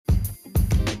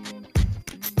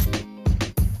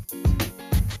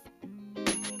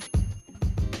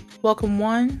Welcome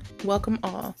one, welcome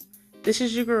all. This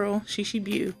is your girl, Shishi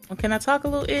Bew. On Can I Talk a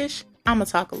Little Ish? I'ma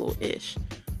talk a little ish.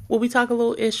 We talk a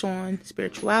little ish on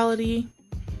spirituality,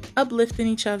 uplifting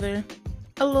each other,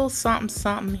 a little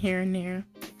something here and there,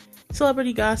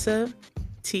 celebrity gossip,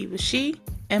 tea with she,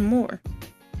 and more.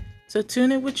 So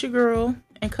tune in with your girl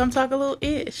and come talk a little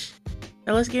ish.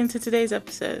 Now let's get into today's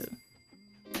episode.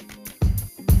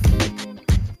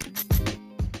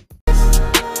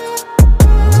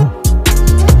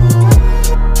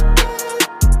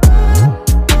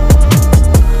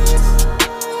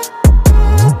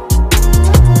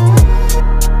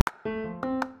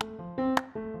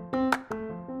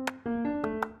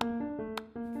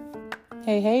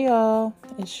 Hey y'all,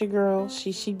 it's your girl,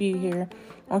 Shishi Bew here.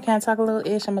 On Can I Talk a Little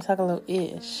Ish? I'm gonna talk a little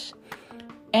ish.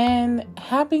 And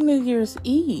Happy New Year's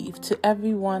Eve to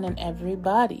everyone and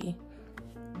everybody.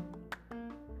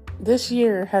 This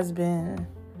year has been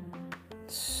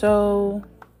so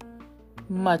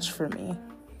much for me.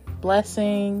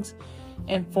 Blessings,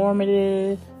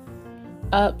 informative,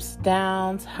 ups,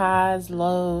 downs, highs,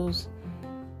 lows.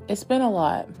 It's been a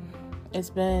lot. It's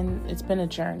been a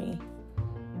journey.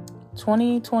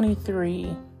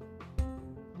 2023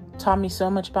 taught me so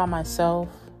much about myself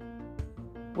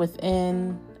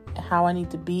within how I need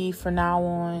to be from now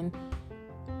on.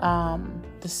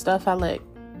 The stuff I let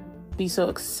be so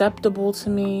acceptable to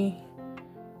me.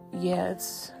 Yeah,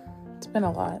 it's been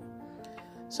a lot.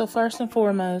 So first and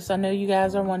foremost, I know you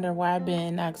guys are wondering where I've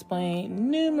been. I explained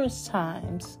numerous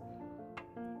times.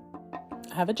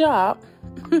 I have a job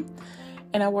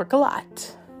and I work a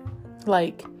lot.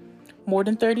 Like more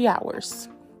than 30 hours.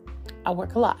 I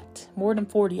work a lot. More than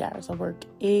 40 hours. I work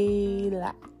a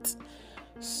lot.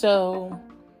 So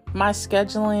my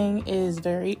scheduling is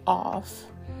very off.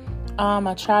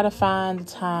 I try to find the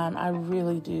time. I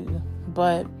really do.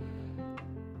 But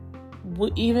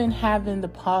even having the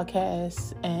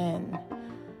podcast and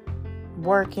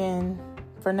working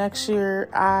for next year,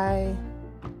 I'm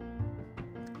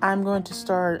going to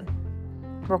start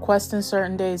requesting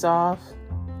certain days off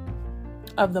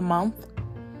of the month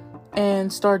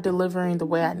and start delivering the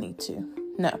way I need to.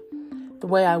 No, the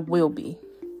way I will be.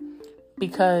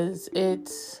 Because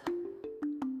it's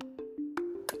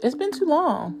been too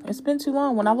long. It's been too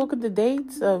long. When I look at the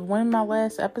dates of when my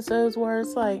last episodes were,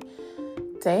 it's like,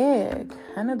 dang,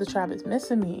 I know the tribe is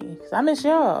missing me. 'Cause I miss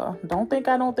y'all. Don't think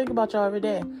I don't think about y'all every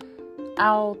day.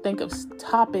 I'll think of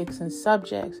topics and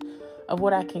subjects of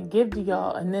what I can give to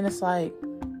y'all. And then it's like,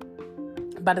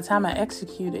 by the time I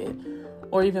execute it,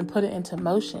 or even put it into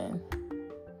motion,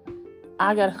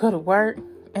 I gotta go to work,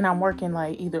 and I'm working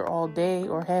like either all day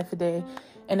or half a day.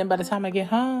 And then by the time I get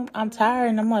home, I'm tired,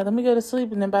 and I'm like, let me go to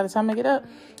sleep. And then by the time I get up,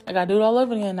 I gotta do it all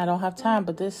over again. I don't have time.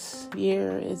 But this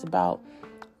year is about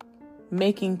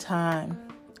making time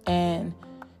and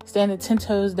standing 10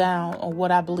 toes down on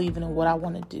what I believe in and what I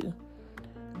want to do.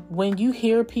 When you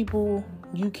hear people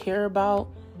you care about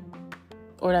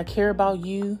or that care about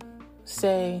you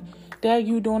say, Dad,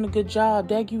 you doing a good job.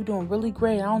 Dad, you doing really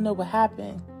great. I don't know what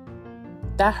happened.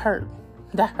 That hurt.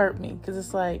 That hurt me. Because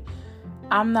it's like,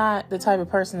 I'm not the type of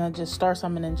person that just starts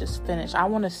something and just finish. I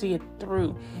want to see it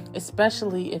through.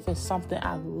 Especially if it's something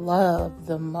I love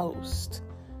the most.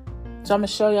 So I'm going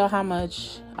to show y'all how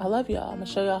much I love y'all. I'm going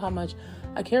to show y'all how much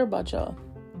I care about y'all.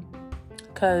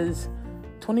 Because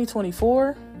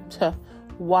 2024,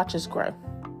 watch us grow.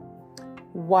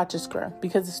 Watch us grow.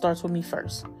 Because it starts with me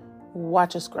first.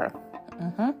 Watch us grow.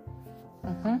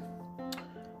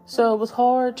 So it was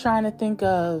hard trying to think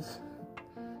of,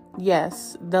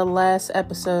 yes, the last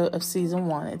episode of season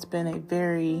 1. It's been a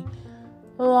very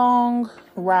long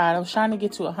ride. I was trying to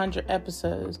get to 100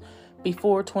 episodes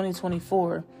before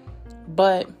 2024.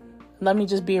 But let me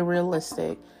just be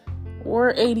realistic.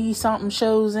 We're 80 something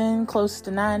shows in, close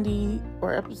to 90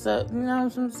 or episode. You know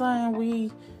what I'm saying?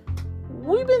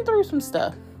 We've been through some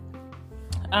stuff.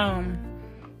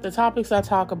 The topics I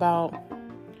talk about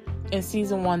in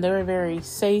season 1, they were very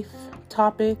safe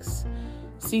topics.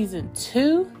 Season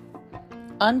 2,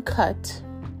 uncut.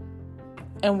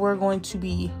 And we're going to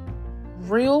be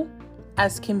real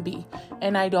as can be.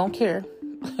 And I don't care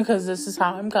because this is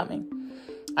how I'm coming.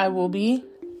 I will be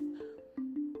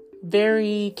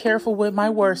very careful with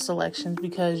my word selections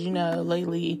because,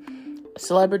 lately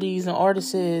celebrities and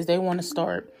artists, they want to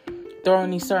start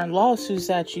throwing these certain lawsuits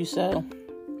at you. So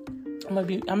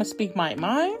I'm gonna speak my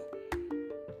mind,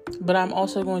 but I'm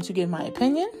also going to give my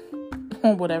opinion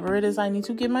on whatever it is I need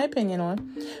to give my opinion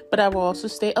on. But I will also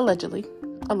state allegedly.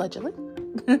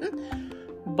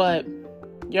 But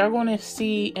you're going to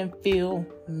see and feel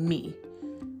me,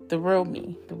 the real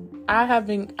me.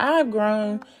 I've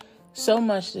grown so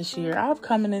much this year. I've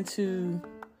coming into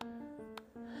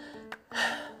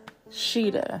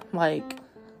Sheeta, like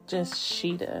just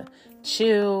Sheeta.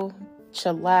 Chill,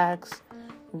 chillax,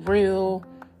 real,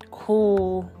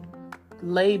 cool,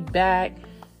 laid back,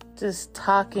 just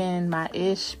talking my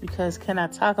ish, because can I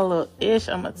talk a little ish?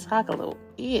 I'm gonna talk a little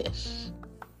ish.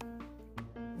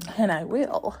 And I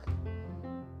will.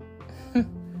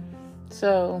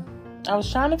 So, I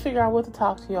was trying to figure out what to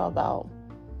talk to y'all about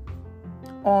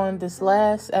on this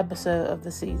last episode of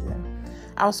the season.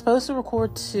 I was supposed to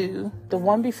record 2. The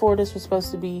one before this was supposed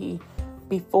to be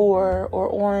before or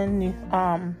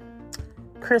on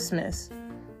Christmas.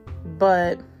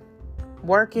 But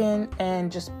working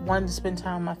and just wanting to spend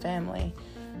time with my family,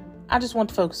 I just want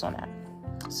to focus on that.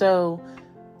 So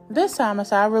this time I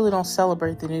said I really don't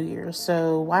celebrate the New Year.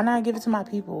 So why not give it to my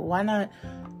people? Why not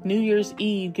New Year's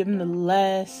Eve, give them the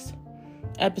last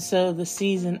episode of the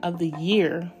season of the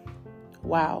year.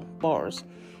 Wow, bars.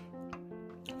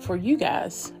 For you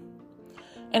guys.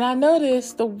 And I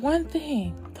noticed the one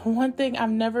thing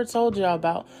I've never told y'all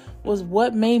about was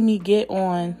what made me get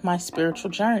on my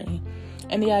spiritual journey.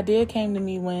 And the idea came to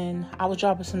me when I was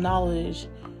dropping some knowledge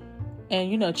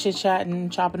and,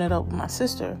 chit-chatting, chopping it up with my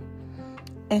sister.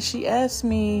 And she asked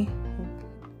me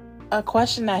a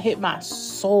question that hit my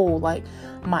soul, like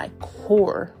my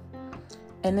core.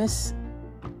 And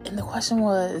the question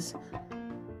was,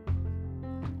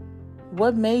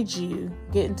 what made you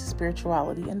get into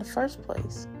spirituality in the first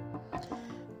place?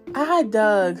 I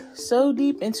dug so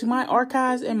deep into my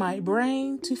archives in my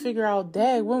brain to figure out,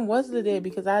 when was the day?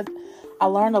 Because I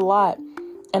learned a lot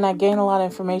and I gained a lot of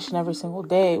information every single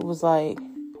day. It was like,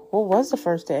 what was the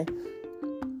first day?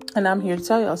 And I'm here to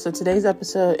tell y'all. So today's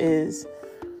episode is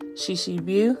Shishi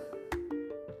View.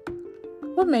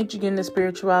 What made you get into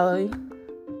spirituality?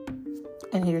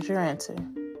 And here's your answer.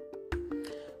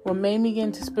 What made me get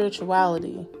into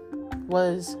spirituality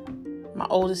was my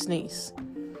oldest niece.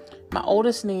 My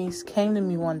oldest niece came to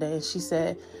me one day and she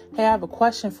said, hey, I have a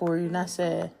question for you. And I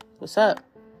said, what's up?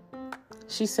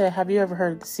 She said, have you ever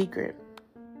heard of The Secret?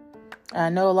 And I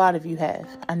know a lot of you have.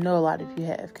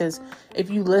 Because if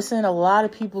you listen, a lot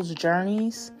of people's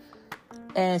journeys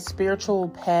and spiritual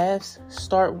paths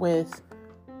start with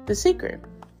The Secret.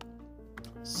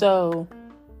 So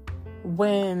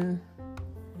when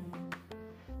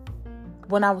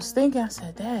I was thinking, I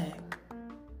said, dang,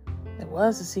 it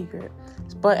was a secret.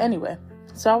 But anyway,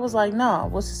 so I was like, no,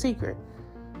 what's the secret?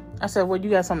 I said, well, you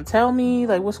got something to tell me?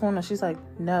 Like, what's going on? She's like,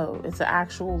 no, it's an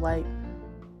actual,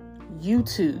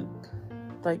 YouTube,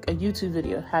 a YouTube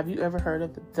video. Have you ever heard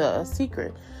of The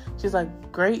Secret? She's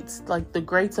like, greats, the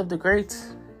greats of the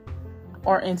greats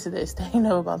are into this. They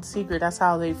know about The Secret. That's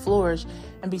how they flourish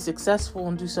and be successful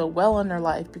and do so well in their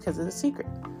life because of The Secret.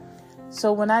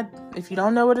 So if you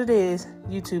don't know what it is,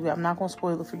 YouTube it. I'm not going to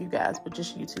spoil it for you guys, but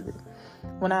just YouTube it.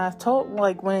 When I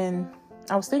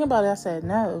was thinking about it, I said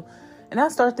no. And I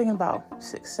started thinking about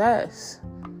success,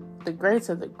 the greats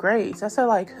of the greats. I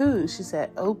said, who? She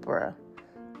said, Oprah.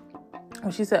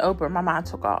 When she said Oprah, my mind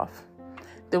took off.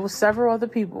 There was several other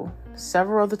people,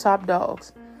 several other top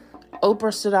dogs.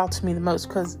 Oprah stood out to me the most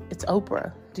because it's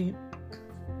Oprah.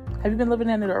 Have you been living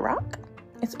under a rock?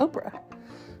 It's Oprah.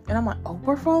 And I'm like,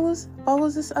 Oprah follows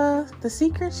this, The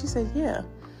Secret? She said, yeah.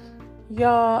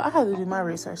 Y'all, I had to do my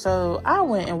research. So I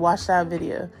went and watched that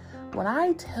video. When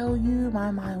I tell you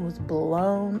my mind was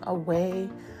blown away,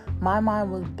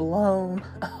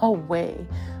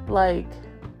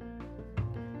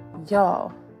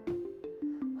 y'all,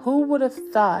 who would have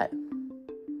thought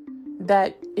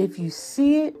that if you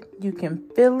see it, you can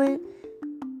feel it,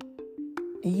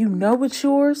 and you know it's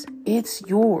yours, it's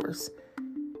yours.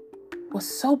 Was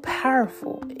so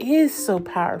powerful. It is so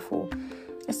powerful.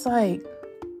 It's like,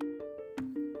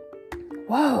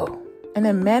 whoa. And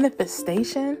then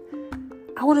manifestation,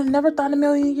 I would have never thought in a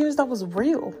million years that was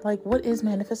real. What is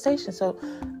manifestation? So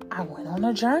I went on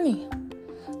a journey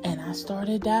and I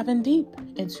started diving deep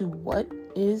into what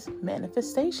is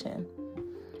manifestation.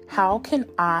 How can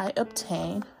I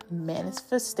obtain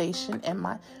manifestation in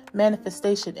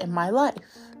my life?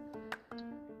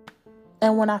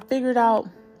 And when I figured out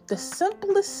the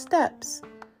simplest steps,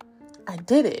 I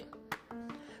did it.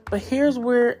 But here's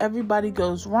where everybody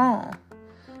goes wrong.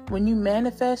 When you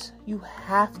manifest, you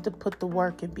have to put the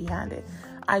work in behind it.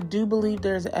 I do believe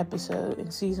there's an episode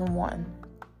in season 1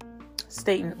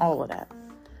 stating all of that.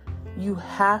 You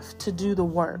have to do the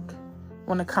work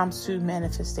when it comes to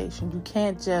manifestation. You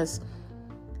can't just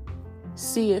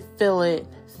see it, feel it,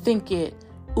 think it,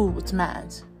 ooh, it's mine.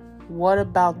 What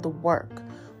about the work?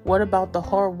 What about the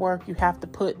hard work you have to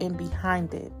put in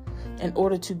behind it in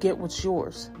order to get what's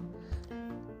yours?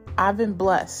 I've been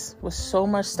blessed with so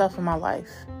much stuff in my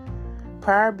life,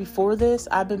 prior before this,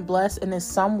 I've been blessed, and in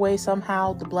some way,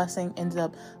 somehow, the blessing ends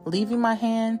up leaving my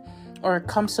hand, or it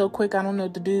comes so quick I don't know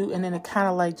what to do, and then it kind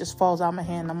of like just falls out my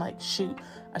hand. I'm like, shoot,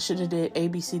 I should have did A,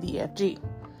 B, C, D, E, F, G.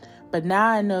 But now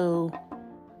I know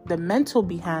the mental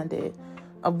behind it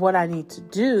of what I need to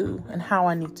do and how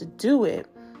I need to do it.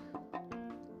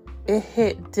 It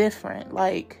hit different.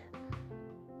 Like,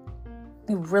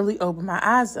 it really opened my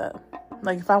eyes up.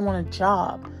 Like, if I want a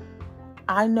job,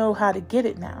 I know how to get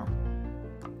it now.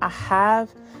 I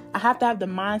have to have the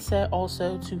mindset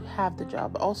also to have the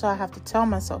job. Also, I have to tell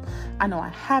myself, I know I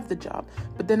have the job.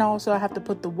 But then also I have to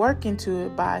put the work into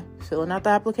it by filling out the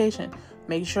application,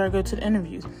 making sure I go to the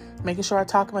interviews, making sure I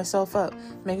talk myself up,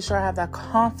 making sure I have that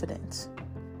confidence,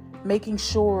 making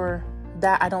sure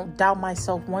that I don't doubt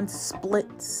myself one split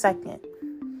second.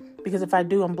 Because if I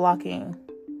do, I'm blocking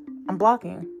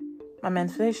my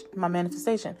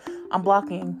manifestation. I'm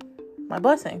blocking my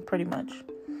blessing, pretty much.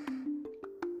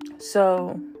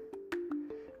 So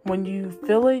when you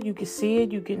feel it, you can see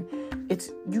it, you can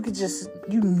just,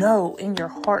 in your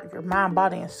heart, your mind,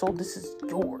 body, and soul, this is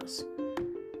yours.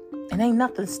 And ain't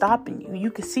nothing stopping you.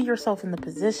 You can see yourself in the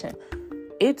position.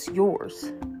 It's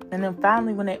yours. And then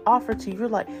finally, when they offer to you, you're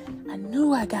like, I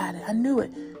knew I got it. I knew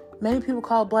it. Many people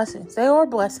call it blessings. They are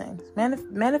blessings.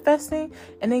 Manifesting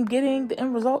and then getting the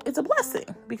end result, it's a blessing.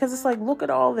 Because it's like, look at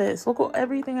all this. Look at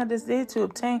everything I just did to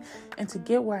obtain and to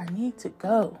get where I need to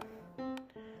go.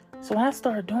 So when I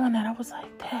started doing that, I was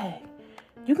like, dang,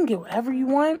 you can get whatever you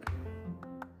want.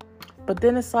 But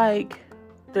then it's like,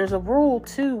 there's a rule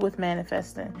too with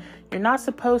manifesting. You're not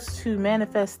supposed to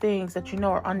manifest things that you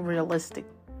know are unrealistic.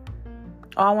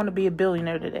 Oh, I want to be a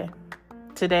billionaire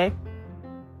today.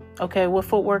 Okay, what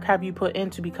footwork have you put in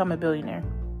to become a billionaire?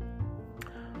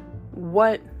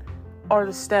 What are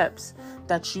the steps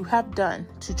that you have done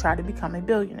to try to become a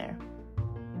billionaire?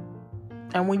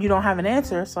 And when you don't have an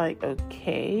answer, it's like,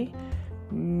 okay,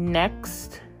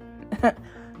 next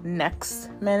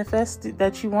manifest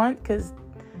that you want. Because,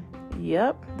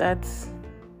 yep,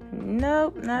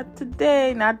 nope, not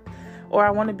today. Or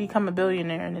I want to become a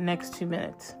billionaire in the next 2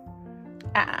 minutes.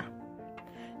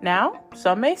 Now,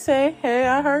 some may say, hey,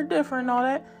 I heard different and all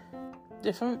that.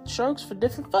 Different strokes for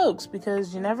different folks,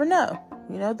 because you never know.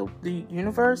 You know, the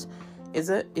universe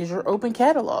is your open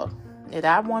catalog.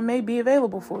 That one may be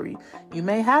available for you. You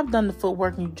may have done the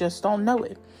footwork and you just don't know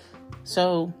it.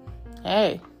 So,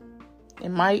 hey, it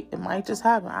might just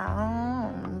happen.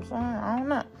 I don't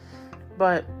know.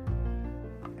 But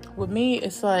with me,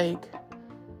 it's like,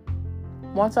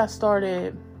 once I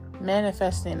started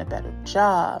manifesting a better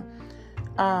job,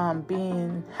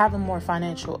 having more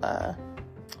financial,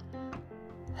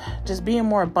 just being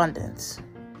more abundance.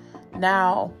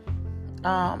 Now,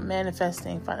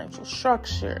 manifesting financial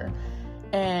structure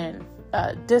and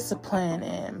discipline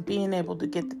and being able to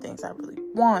get the things I really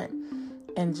want,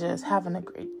 and just having a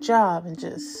great job and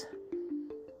just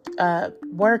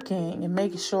working and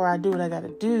making sure I do what I got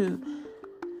to do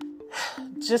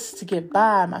just to get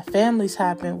by. My family's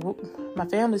happy.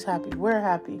 We're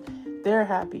happy. They're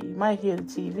happy. You might hear the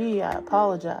TV. I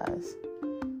apologize.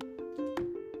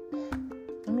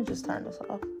 Let me just turn this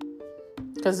off.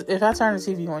 Because if I turn the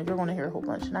TV on, you're going to hear a whole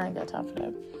bunch, and I ain't got time for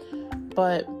that.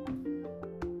 But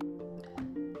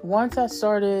once I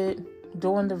started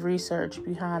doing the research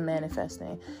behind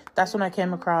manifesting, that's when I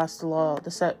came across the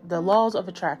laws of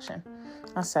attraction.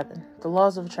 Not 7. The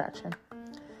laws of attraction.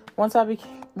 Once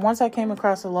I came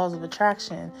across the laws of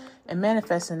attraction and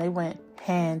manifesting, they went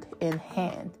hand in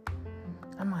hand.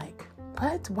 I'm like,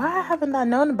 what? Why haven't I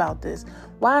known about this?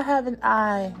 Why haven't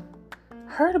I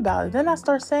heard about it? Then I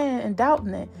start saying and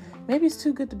doubting it. Maybe it's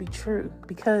too good to be true.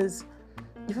 Because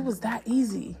if it was that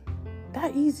easy,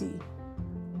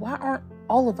 why aren't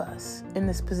all of us in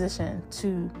this position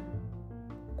to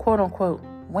quote unquote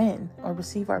win or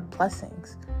receive our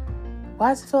blessings? Why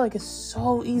does it feel like it's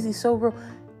so easy, so real?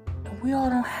 And we all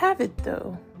don't have it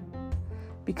though.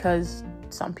 Because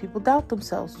some people doubt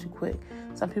themselves too quick.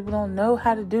 Some people don't know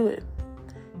how to do it.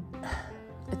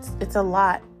 It's a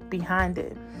lot behind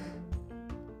it.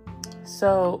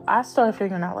 So I started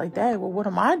figuring out like, dang, well, what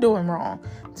am I doing wrong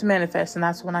to manifest? And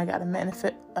that's when I got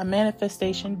a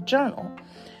manifestation journal.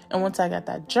 And once I got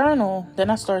that journal, then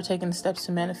I started taking the steps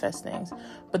to manifest things.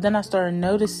 But then I started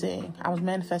noticing I was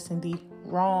manifesting the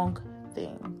wrong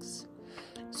things.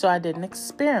 So I did an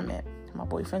experiment. My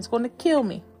boyfriend's going to kill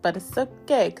me, but it's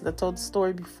okay because I told the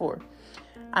story before.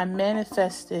 I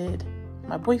manifested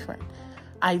my boyfriend.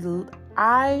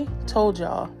 I told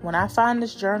y'all, when I find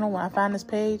this journal, when I find this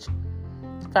page,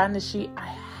 find this sheet, I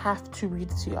have to read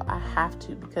it to y'all. I have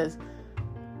to, because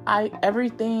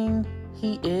everything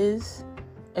he is,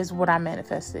 is what I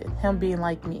manifested. Him being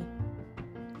like me.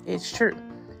 It's true.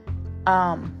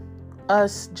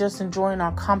 Us just enjoying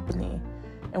our company.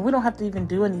 And we don't have to even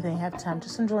do anything half the time.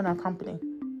 Just enjoying our company.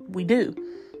 We do.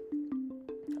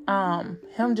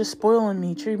 Him just spoiling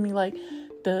me, treating me like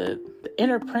the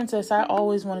inner princess I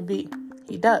always want to be.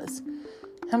 He does.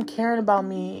 Him caring about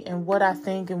me and what I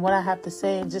think and what I have to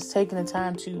say and just taking the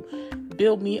time to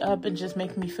build me up and just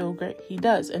make me feel great. He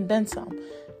does. And then some.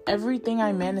 Everything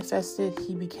I manifested,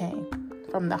 he became.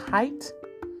 From the height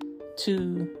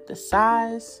to the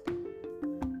size.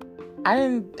 I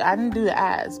didn't do the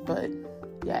ads, but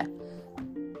yeah.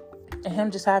 And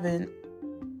him just having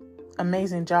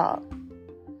amazing job.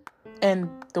 And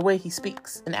the way he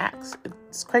speaks and acts.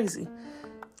 It's crazy.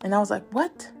 And I was like,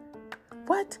 what?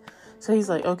 So he's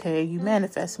like, okay, you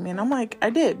manifest me. And I'm like,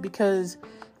 I did. Because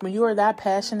when you are that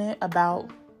passionate about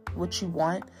what you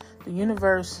want, the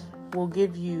universe will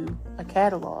give you a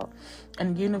catalog.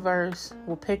 And the universe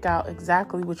will pick out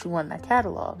exactly what you want in that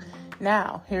catalog.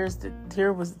 Now, here was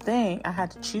the thing. I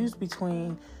had to choose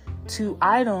between 2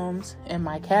 items in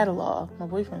my catalog. My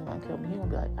boyfriend's gonna kill me. He's gonna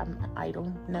be like, I'm an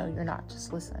item. No, you're not.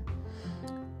 Just listen.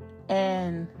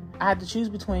 And I had to choose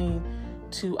between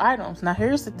 2 items. Now,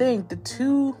 here's the thing. The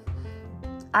 2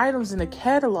 items in the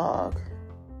catalog,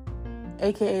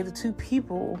 aka the 2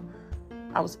 people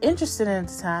I was interested in at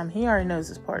the time, he already knows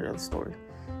this part of the story.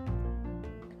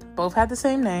 Both had the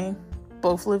same name.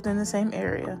 Both lived in the same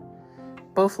area.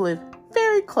 Both lived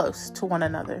very close to one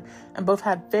another. And both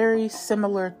had very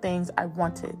similar things I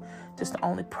wanted. Just the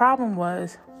only problem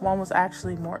was one was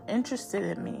actually more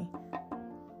interested in me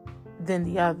than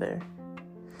the other.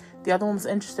 The other one was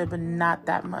interested, but not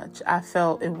that much. I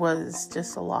felt it was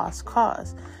just a lost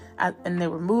cause. And they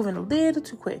were moving a little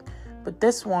too quick. But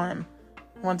this one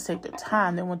wanted to take their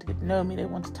time. They wanted to get to know me. They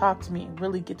wanted to talk to me and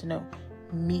really get to know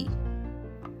me.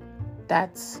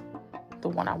 That's the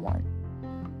one I want.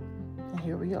 And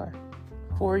here we are.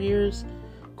 4 years.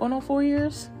 Going on 4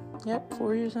 years? Yep,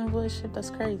 4 years in a relationship. That's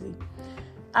crazy.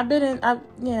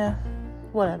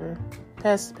 Whatever.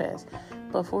 Past is past.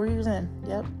 But 4 years in.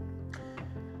 Yep.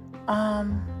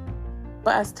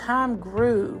 But as time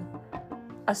grew,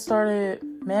 I started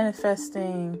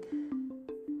manifesting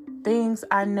things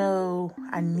I know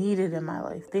I needed in my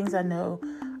life. Things I know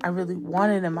I really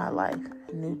wanted in my life.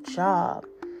 A new job.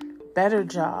 Better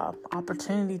job.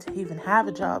 Opportunity to even have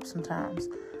a job sometimes.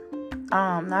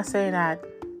 Not saying I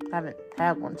haven't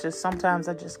had one. Just sometimes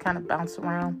I just kind of bounce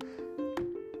around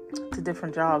to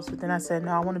different jobs. But then I said,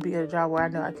 no, I want to be at a job where I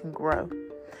know I can grow.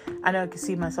 I know I can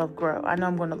see myself grow. I know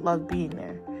I'm going to love being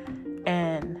there.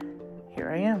 And here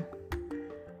I am.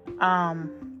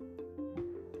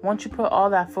 Once you put all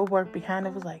that footwork behind it,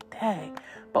 it was like, dang.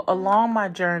 But along my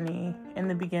journey in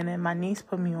the beginning, my niece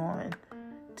put me on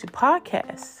to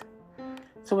podcasts.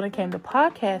 So when it came to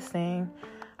podcasting,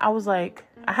 I was like,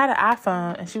 I had an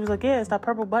iPhone and she was like, yeah, it's that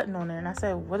purple button on there. And I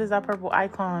said, what is that purple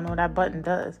icon or that button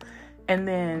does? And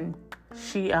then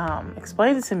she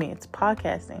explained it to me. It's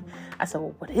podcasting. I said,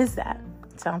 well, what is that?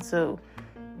 It sounds so,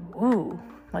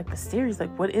 like mysterious.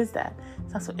 Like, what is that?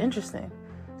 It sounds so interesting.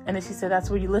 And then she said, that's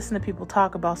where you listen to people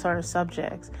talk about certain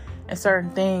subjects and certain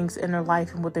things in their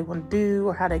life and what they want to do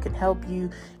or how they can help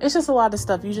you. It's just a lot of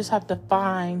stuff. You just have to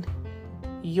find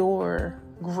your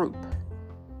group.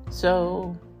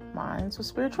 So mine was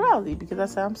spirituality because I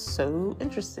said, I'm so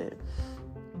interested.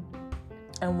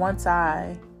 And once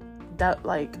I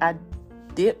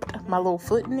dipped my little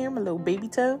foot in there, my little baby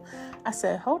toe, I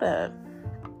said, hold up.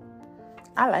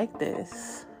 I like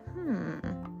this.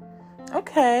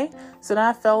 Okay. So then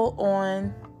I fell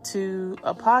on to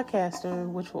a podcaster,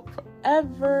 which will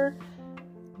forever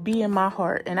be in my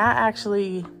heart. And I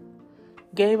actually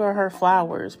gave her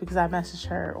flowers because I messaged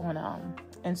her on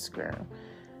Instagram.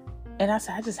 And I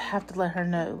said, I just have to let her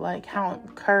know, like, how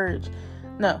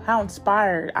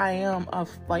inspired I am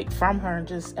from her, and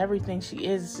just everything she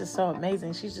is just so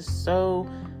amazing. She's just so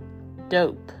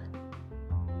dope.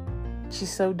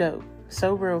 She's so dope.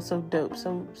 So real, so dope,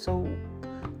 so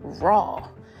raw.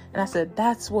 And I said,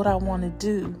 that's what I want to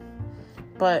do.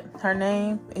 But her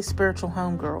name is Spiritual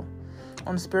Homegirl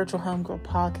on the Spiritual Homegirl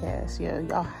podcast.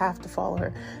 Y'all have to follow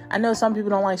her. I know some people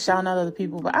don't like shouting out other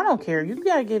people, but I don't care. You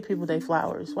gotta give people their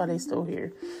flowers while they still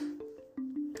here.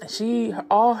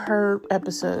 All her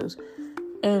episodes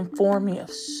inform me of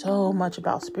so much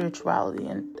about spirituality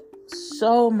and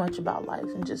so much about life,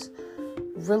 and just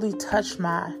really touched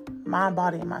my mind,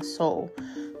 body, and my soul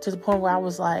to the point where I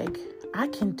was like, I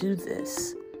can do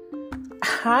this.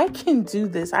 I can do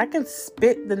this. I can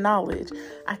spit the knowledge.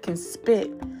 I can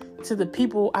spit to the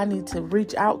people I need to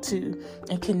reach out to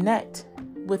and connect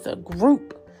with a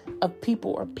group of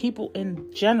people, or people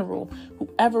in general,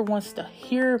 whoever wants to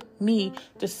hear me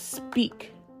just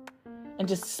speak and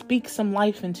just speak some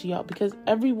life into y'all, because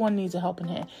everyone needs a helping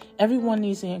hand. Everyone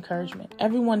needs the encouragement.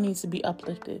 Everyone needs to be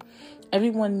uplifted.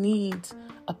 Everyone needs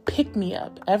a pick me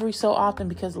up every so often,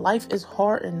 because life is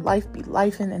hard and life be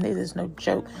lifing, and it is no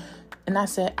joke. And I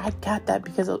said, I got that,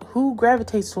 because of who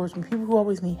gravitates towards me? People who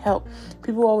always need help.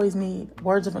 People who always need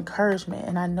words of encouragement.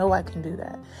 And I know I can do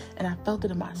that. And I felt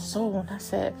it in my soul. And I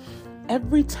said,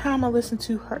 every time I listen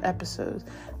to her episodes,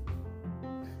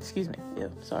 excuse me. Yeah,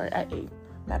 sorry, I ate.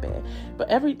 My bad. But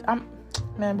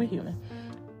we're human.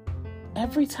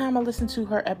 Every time I listen to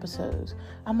her episodes,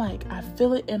 I'm like, I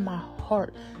feel it in my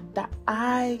heart that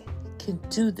I can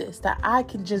do this, that I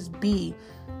can just be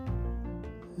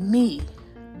me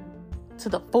to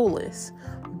the fullest.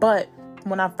 But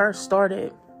when I first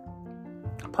started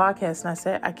podcasting, I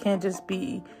said, I can't just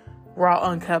be raw,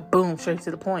 uncut, boom, straight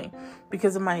to the point,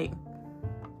 because it might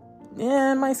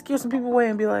scare some people away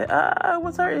and be like,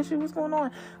 what's her issue? What's going on?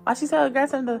 Why she said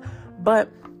that? But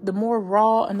the more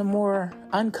raw and the more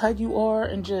uncut you are,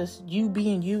 and just you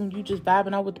being you, and you just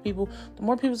vibing out with the people, the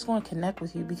more people's going to connect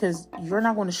with you, because you're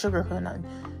not going to sugarcoat nothing.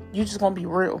 You're just going to be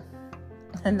real.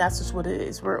 And that's just what it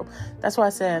is, real. That's why I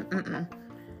said,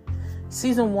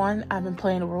 Season 1, I've been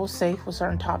playing it real safe with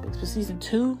certain topics. But Season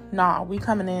 2, we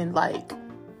coming in like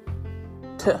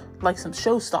some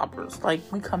showstoppers. Like,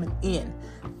 we coming in.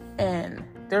 And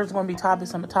there's going to be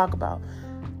topics I'm going to talk about.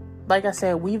 Like I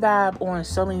said, we vibe on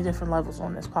so many different levels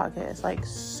on this podcast. Like,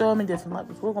 so many different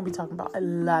levels. We're going to be talking about a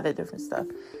lot of different stuff.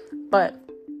 But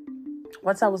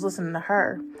once I was listening to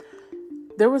her,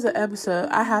 there was an episode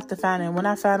I have to find it. When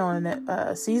I found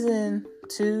on Season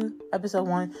 2, Episode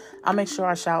 1, I'll make sure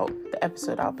I shout the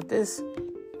episode out. But this,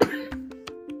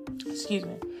 excuse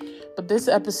me. But this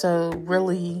episode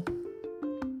really,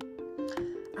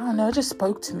 I don't know, it just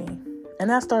spoke to me.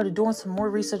 And I started doing some more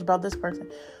research about this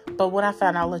person. But when I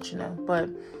found out, I'll let you know. But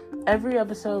every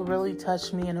episode really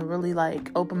touched me, and it really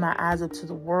opened my eyes up to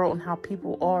the world and how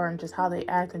people are and just how they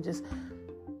act, and just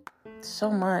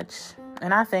so much.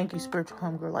 And I thank you, Spiritual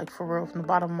Hunger, for real, from the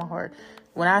bottom of my heart.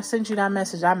 When I sent you that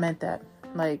message, I meant that.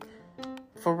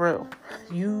 For real.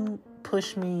 You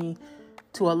pushed me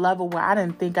to a level where I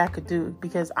didn't think I could do,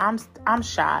 because I'm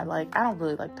shy. I don't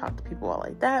really talk to people all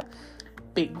like that.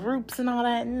 Big groups and all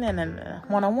that. No.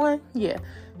 One-on-one? Yeah.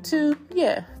 2?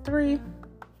 Yeah. 3?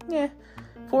 Yeah.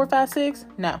 4, 5, 6?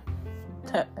 No.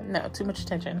 No, too much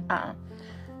attention.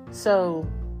 So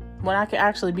when I can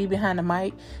actually be behind the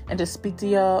mic and just speak to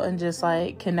y'all and just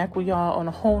connect with y'all on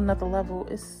a whole nother level,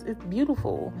 it's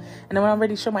beautiful. And then when I'm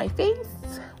ready to show my face,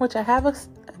 which I have a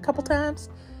couple times,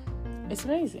 it's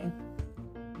amazing.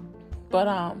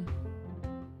 But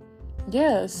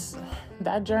yes,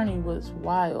 that journey was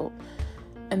wild.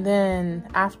 And then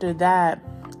after that,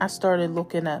 I started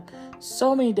looking up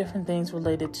so many different things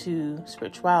related to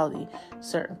spirituality,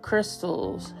 certain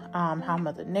crystals, how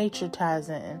Mother Nature ties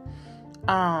in,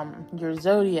 your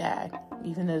zodiac,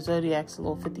 even though zodiac's a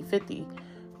little 50-50,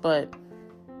 but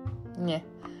yeah,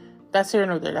 that's here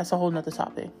and there. That's a whole nother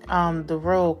topic. The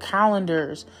real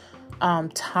calendars,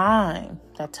 time,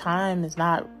 that time is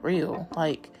not real.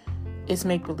 It's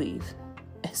make-believe.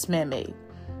 It's man-made.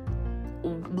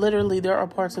 Literally, there are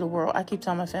parts of the world, I keep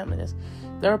telling my family this,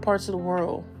 there are parts of the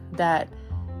world that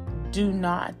do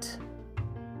not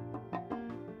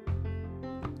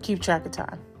keep track of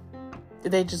time.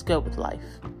 They just go with life.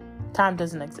 Time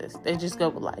doesn't exist. They just go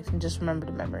with life and just remember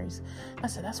the memories. I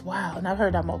said, that's wild. And I've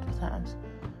heard that multiple times.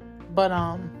 But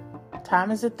time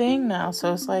is a thing now.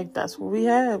 So it's that's what we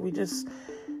have. We just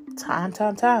time.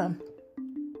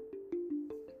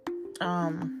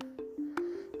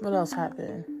 What else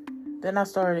happened? Then I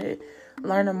started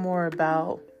learning more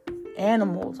about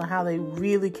animals and how they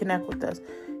really connect with us.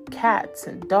 Cats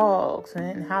and dogs,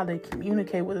 and how they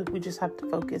communicate with us. We just have to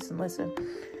focus and listen.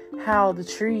 How the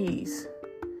trees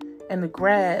and the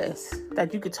grass,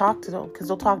 that you could talk to them because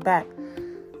they'll talk back.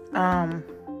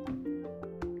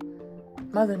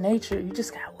 Mother Nature, you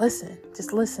just gotta listen.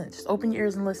 Just listen. Just open your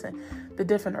ears and listen. The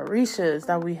different orishas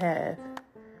that we have.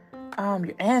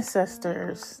 Your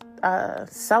ancestors,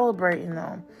 celebrating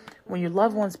them. When your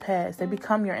loved ones pass, they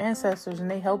become your ancestors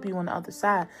and they help you on the other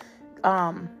side.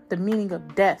 The meaning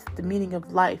of death, the meaning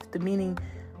of life, the meaning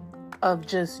of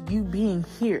just you being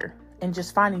here and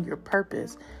just finding your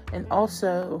purpose. And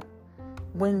also,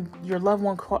 when your loved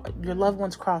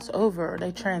ones cross over,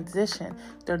 they transition.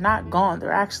 They're not gone.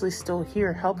 They're actually still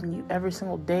here helping you every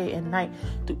single day and night.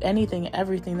 Do anything and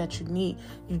everything that you need.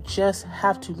 You just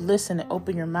have to listen and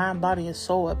open your mind, body, and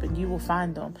soul up, and you will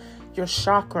find them. Your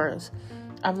chakras,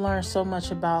 I've learned so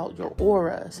much about your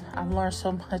auras. I've learned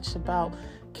so much about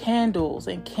candles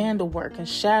and candle work and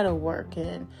shadow work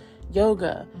and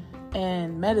yoga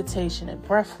and meditation and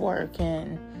breath work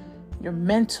and your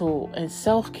mental and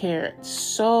self-care.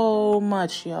 So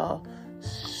much, y'all.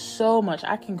 So much.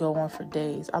 I can go on for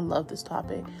days. I love this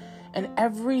topic. And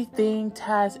everything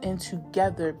ties in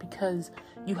together because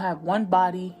you have one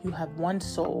body, you have one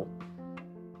soul.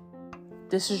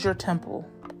 This is your temple.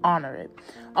 Honor it.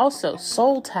 Also,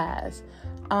 soul ties.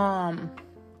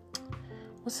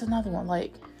 What's another one?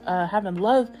 Like having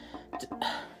love.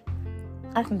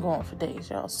 I can go on for days,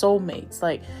 y'all. Soulmates,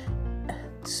 like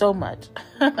so much.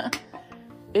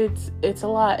 It's a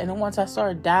lot. And then once I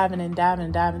started diving,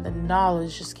 the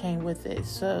knowledge just came with it.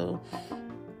 So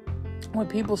when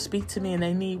people speak to me and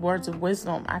they need words of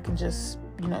wisdom, I can just,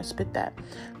 spit that.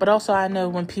 But also I know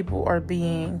when people are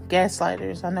being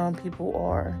gaslighters. I know when people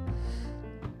are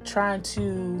trying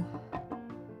to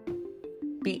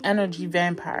be energy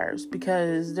vampires,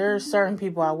 because there are certain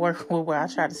people I work with where I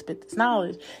try to spit this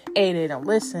knowledge. A, they don't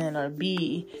listen, or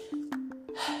B,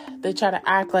 they try to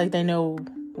act like they know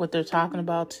what they're talking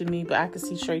about to me, but I can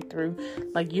see straight through.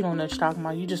 Like, you don't know what you're talking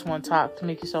about. You just want to talk to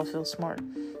make yourself feel smart.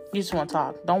 You just want to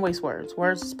talk. Don't waste words.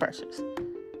 Words is precious.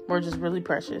 Words is really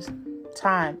precious.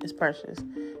 Time is precious.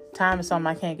 Time is something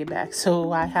I can't get back,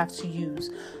 so I have to use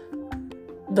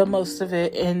the most of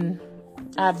it, and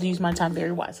I have to use my time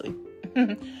very wisely.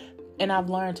 And I've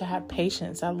learned to have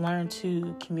patience. I've learned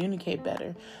to communicate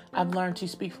better. I've learned to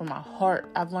speak from my heart.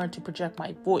 I've learned to project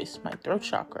my voice, my throat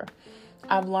chakra.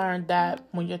 I've learned that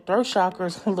when your throat chakra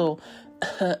is a little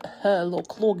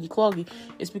cloggy,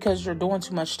 it's because you're doing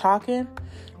too much talking,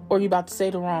 or you're about to say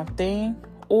the wrong thing,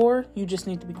 or you just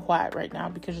need to be quiet right now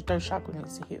because your throat chakra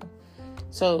needs to heal.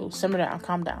 So simmer down,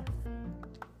 calm down.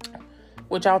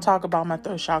 Which I'll talk about my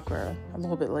throat chakra a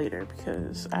little bit later,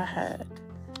 because I had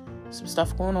some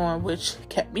stuff going on which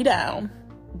kept me down,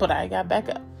 but I got back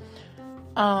up.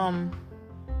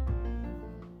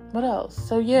 What else?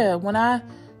 So yeah, when I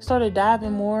started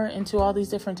diving more into all these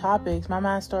different topics, my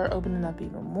mind started opening up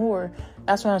even more.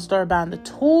 That's when I started buying the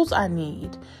tools I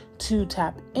need to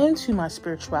tap into my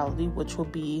spirituality, which will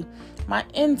be my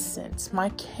incense, my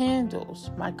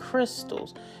candles, my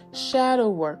crystals, shadow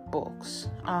work books,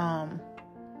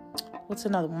 what's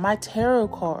another one? My tarot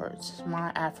cards,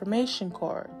 my affirmation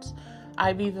cards.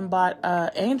 I've even bought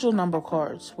angel number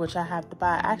cards, which I have to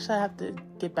buy. Actually, I have to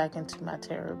get back into my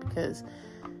tarot because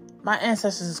my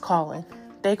ancestors is calling.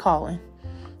 They calling.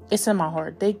 It's in my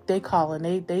heart. They calling.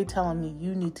 They telling me,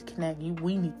 you need to connect.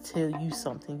 We need to tell you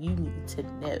something. You need to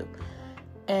know.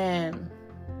 And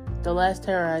the last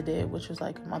tarot I did, which was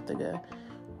like a month ago.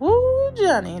 Woo,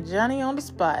 Johnny on the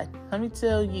spot. Let me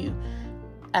tell you.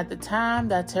 At the time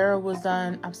that tarot was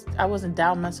done, I wasn't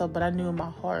doubting myself, but I knew in my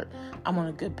heart I'm on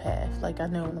a good path. Like, I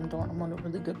know what I'm doing. I'm on a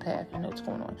really good path. I know what's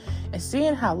going on. And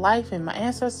seeing how life and my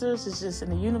ancestors is just in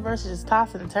the universe is just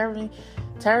tossing and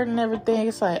turning everything.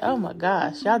 It's like, oh my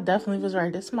gosh, y'all definitely was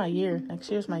right. This is my year.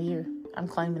 Next year's my year. I'm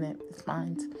claiming it. It's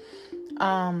mine.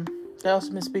 They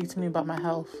also been speaking to me about my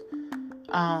health.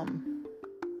 I'm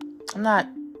not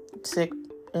sick,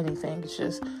 anything. It's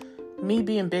just me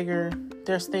being bigger.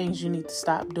 There's things you need to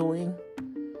stop doing.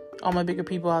 All my bigger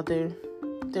people out there,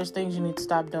 there's things you need to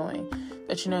stop doing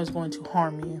that you know is going to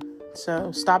harm you.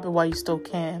 So stop it while you still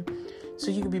can, so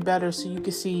you can be better, so you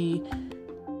can see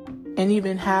and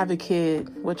even have a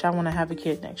kid, which I want to have a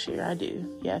kid next year. I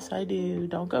do. Yes, I do.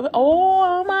 Don't go.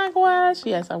 Oh my gosh.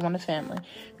 Yes, I want a family.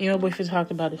 Me and my boyfriend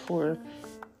talked about it for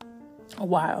a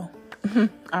while.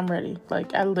 I'm ready.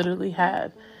 Like, I literally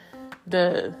have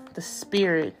the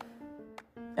spirit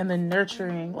and the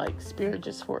nurturing, like, spirit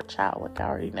just for a child. Like, I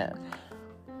already know.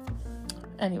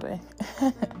 Anyway.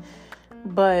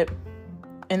 But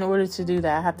in order to do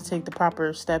that, I have to take the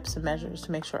proper steps and measures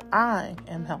to make sure I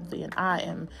am healthy and I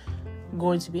am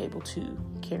going to be able to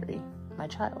carry my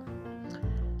child.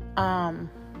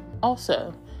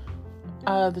 Also,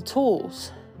 the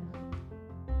tools.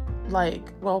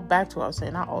 Like, well, back to what I was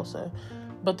saying, not also.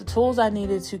 But the tools I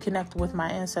needed to connect with my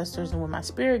ancestors and with my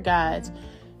spirit guides,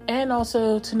 and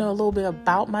also to know a little bit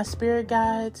about my spirit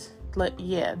guides, like,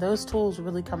 yeah, those tools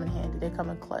really come in handy. They come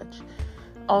in clutch.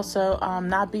 Also,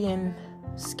 not being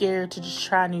scared to just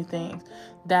try new things.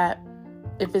 That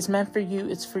if it's meant for you,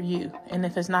 it's for you. And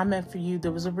if it's not meant for you,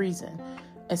 there was a reason.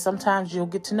 And sometimes you'll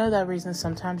get to know that reason.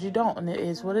 Sometimes you don't. And it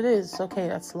is what it is. It's okay.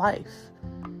 That's life.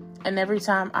 And every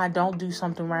time I don't do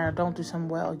something right or don't do something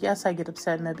well, yes, I get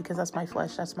upset, man, because that's my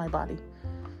flesh. That's my body.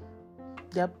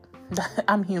 Yep.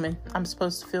 I'm human. I'm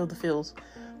supposed to feel the feels.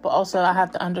 But also I have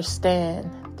to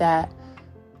understand that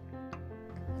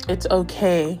it's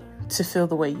okay to feel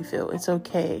the way you feel. It's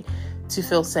okay to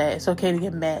feel sad. It's okay to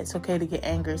get mad. It's okay to get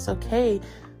angry. It's okay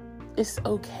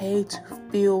to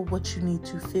feel what you need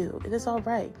to feel. It is all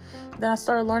right. Then I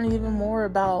started learning even more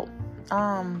about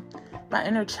my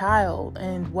inner child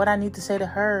and what I need to say to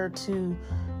her to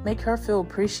make her feel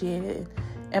appreciated.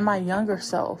 And my younger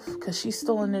self, because she's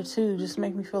still in there too, just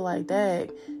make me feel like,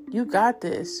 Dad, you got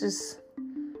this.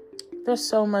 There's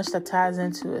so much that ties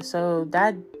into it. So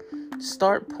that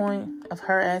start point of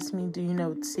her asking me, do you know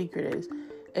what the secret is?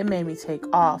 It made me take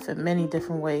off in many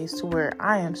different ways to where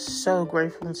I am so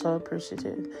grateful and so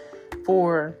appreciative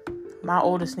for my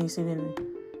oldest niece even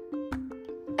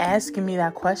asking me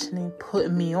that question and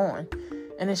putting me on.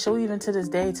 And then she'll even to this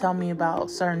day tell me about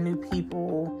certain new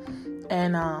people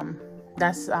and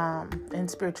that's in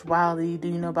spirituality. Do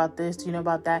you know about this? Do you know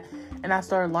about that? And I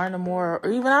started learning more. Or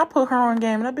even I put her on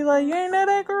game and I'd be like, you ain't know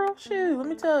that, girl? Shoot, let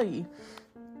me tell you.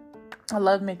 I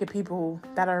love making people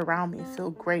that are around me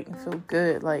feel great and feel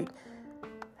good. Like,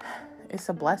 it's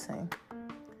a blessing.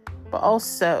 But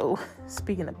also,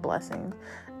 speaking of blessings,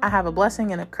 I have a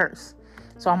blessing and a curse.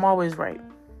 So I'm always right.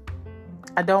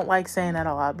 I don't like saying that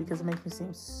a lot because it makes me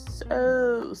seem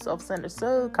so self-centered,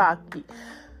 so cocky.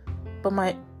 But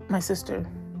my second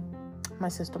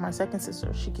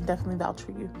sister, she can definitely vouch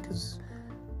for you because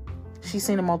she's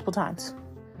seen it multiple times.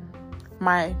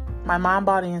 My mind,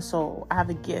 body, and soul, I have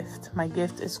a gift. My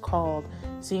gift is called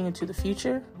seeing into the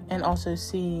future and also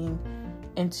seeing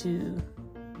into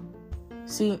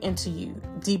you,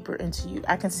 deeper into you.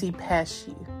 I can see past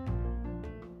you.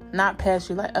 Not past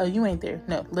you like, oh, you ain't there.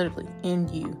 No, literally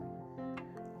in you.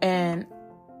 And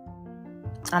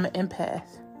I'm an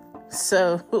empath.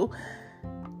 So,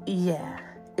 yeah,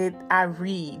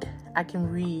 I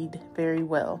can read very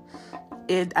well.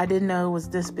 I didn't know it was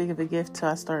this big of a gift till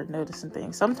I started noticing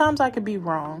things. Sometimes I could be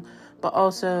wrong, but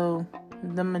also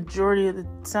the majority of the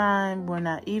time when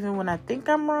I think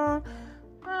I'm wrong,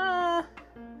 I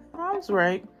was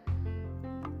right.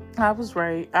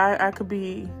 I could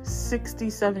be 60,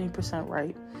 70%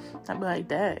 right. I'd be like,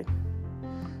 dang.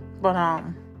 But,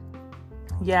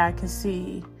 yeah, I can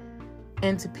see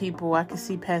into people. I can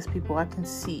see past people. I can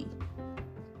see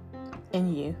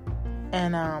in you.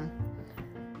 And,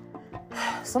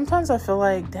 sometimes I feel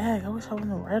like, dang, I wish I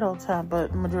wasn't right all the time.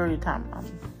 But the majority of the time, I'm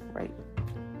right.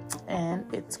 And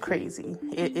it's crazy.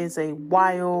 It is a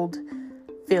wild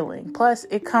feeling. Plus,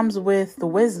 it comes with the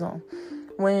wisdom.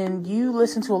 When you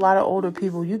listen to a lot of older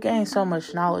people, you gain so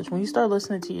much knowledge. When you start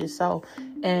listening to yourself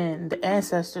and the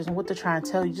ancestors and what they're trying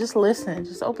to tell you, just listen.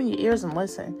 Just open your ears and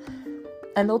listen.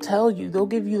 And they'll tell you. They'll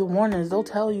give you the warnings. They'll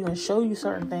tell you and show you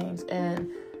certain things.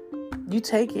 And you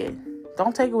take it.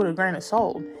 Don't take it with a grain of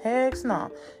salt. Heck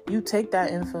no. You take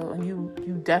that info and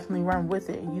you definitely run with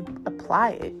it. And you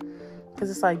apply it. Because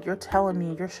it's like, you're telling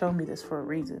me, you're showing me this for a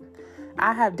reason.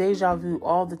 I have deja vu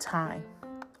all the time.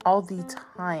 All the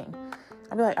time.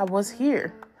 I'd be like, I was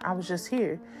here. I was just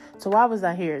here. So why was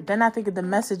I here? Then I think of the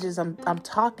messages I'm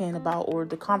talking about or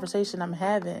the conversation I'm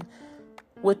having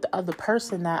with the other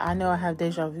person that I know I have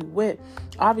deja vu with.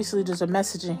 Obviously, there's a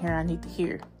message in here I need to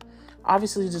hear.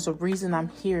 Obviously, there's a reason I'm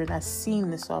here and I've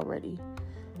seen this already.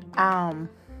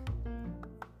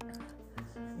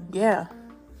 Yeah.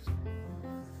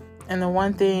 And the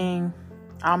one thing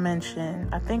I'll mention,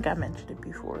 I think I mentioned it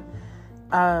before.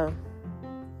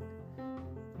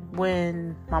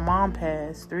 When my mom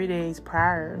passed 3 days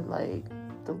prior, like,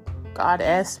 God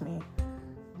asked me,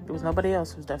 it was nobody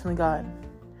else, it was definitely God,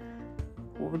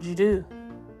 what would you do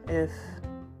if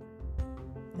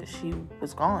she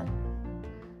was gone?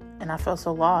 And I felt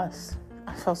so lost.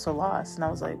 And I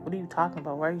was like, what are you talking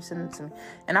about? Why are you sending it to me?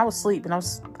 And I was asleep, and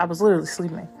I was literally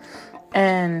sleeping.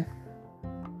 And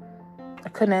I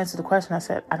couldn't answer the question. I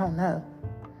said, I don't know.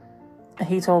 And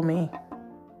he told me,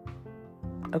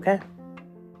 okay.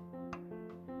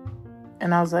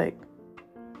 And I was like,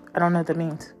 I don't know what that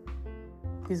means.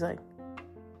 He's like,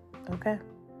 okay.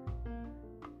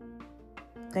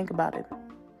 Think about it.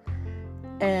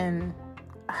 And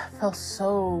I felt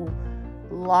so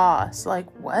lost. Like,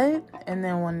 what? And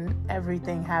then when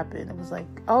everything happened, it was like,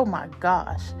 oh my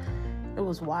gosh. It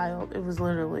was wild. It was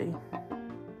literally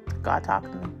God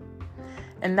talking to me.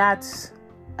 And that's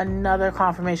another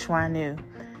confirmation where I knew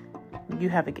you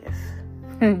have a gift.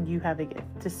 You have a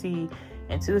gift to see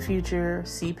into the future,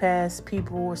 see past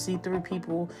people or see through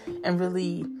people and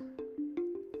really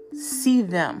see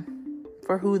them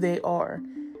for who they are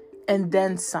and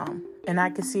then some. And I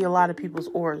can see a lot of people's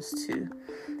auras too.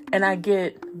 And I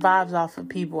get vibes off of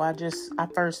people I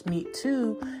first meet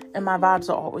too, and my vibes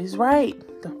are always right.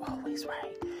 They're always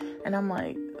right. And I'm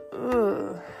like,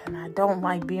 ugh. And I don't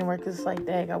like being right because it's like,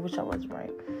 dang, I wish I was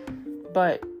right.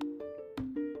 But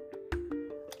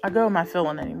I go with my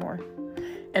feeling anymore.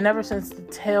 And ever since the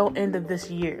tail end of this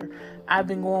year, I've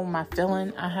been going with my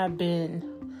feeling. I have been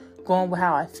going with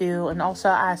how I feel. And also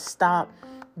I stopped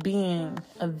being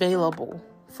available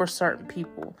for certain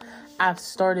people. I've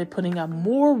started putting up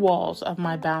more walls of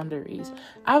my boundaries.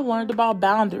 I've learned about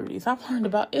boundaries. I've learned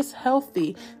about it's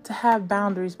healthy to have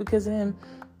boundaries, because then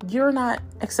you're not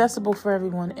accessible for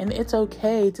everyone. And it's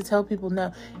okay to tell people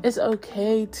no. It's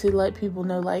okay to let people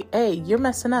know, like, hey, you're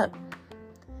messing up.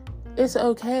 It's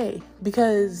okay,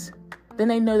 because then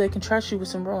they know they can trust you with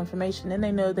some real information. Then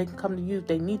they know they can come to you if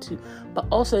they need to. But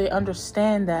also they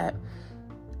understand that,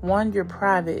 one, you're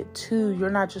private. Two, you're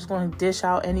not just going to dish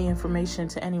out any information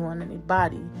to anyone,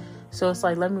 anybody. So it's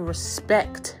like, let me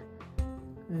respect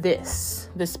this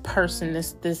person,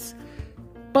 this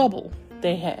bubble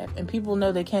they have. And people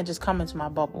know they can't just come into my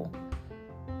bubble,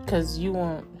 because you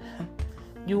won't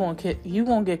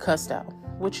get cussed out.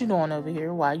 What you doing over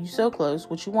here? Why are you so close?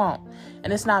 What you want?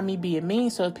 And it's not me being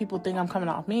mean. So if people think I'm coming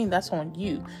off mean, that's on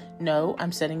you. No,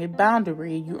 I'm setting a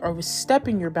boundary. You're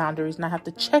overstepping your boundaries, and I have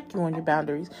to check you on your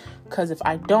boundaries, because if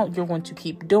I don't, you're going to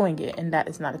keep doing it, and that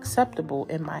is not acceptable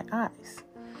in my eyes.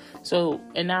 So,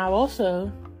 and I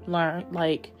also learned,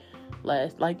 not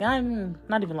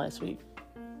even last week,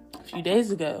 a few days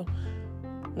ago,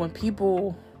 when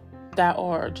people that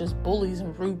are just bullies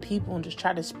and rude people and just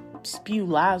try to spew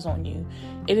lies on you,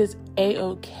 it is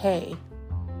a-okay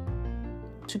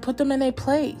to put them in a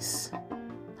place,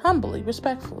 humbly,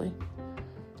 respectfully,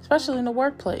 especially in the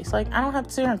workplace. Like, I don't have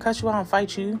to sit here and cuss you out and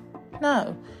fight you.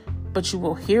 No, but you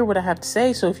will hear what I have to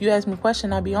say. So if you ask me a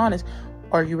question, I'll be honest.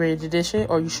 Are you ready to dish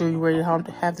it? Are you sure you're ready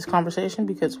to have this conversation?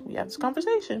 Because we have this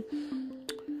conversation.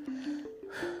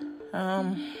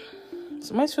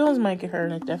 Somebody's feelings might get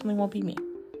hurt, and it definitely won't be me.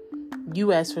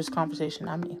 You asked for this conversation,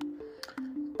 not me.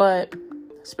 But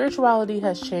spirituality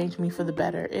has changed me for the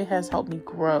better. It has helped me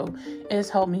grow. It has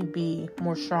helped me be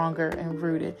more stronger and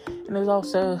rooted. And it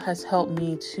also has helped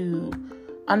me to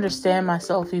understand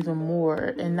myself even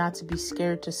more, and not to be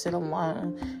scared to sit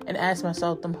alone and ask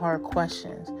myself them hard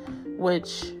questions,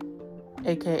 which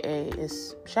AKA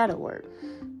is shadow work.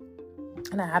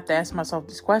 And I have to ask myself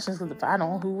these questions, because if I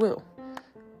don't, who will?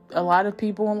 A lot of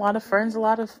people, a lot of friends, a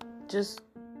lot of just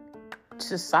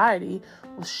society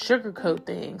will sugarcoat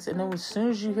things, and then as soon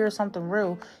as you hear something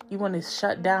real, you want to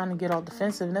shut down and get all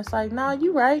defensive. And it's like, nah,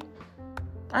 you right,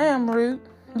 I am rude.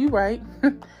 You right.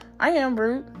 I am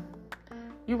rude.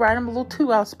 You right, I'm a little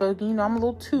too outspoken, I'm a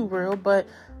little too real, but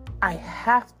I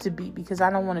have to be, because I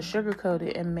don't want to sugarcoat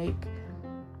it and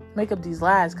make up these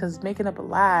lies, because making up a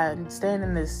lie and staying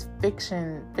in this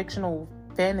fictional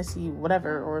fantasy,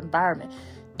 whatever, or environment,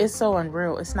 it's so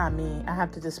unreal. It's not me. I have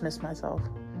to dismiss myself.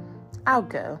 I'll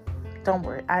go. Don't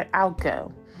worry. I'll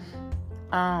go.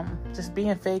 Just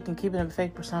being fake and keeping a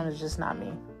fake persona is just not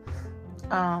me.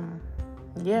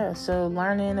 Yeah, so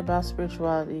learning about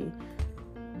spirituality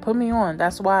put me on.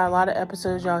 That's why a lot of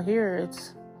episodes y'all hear,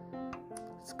 it's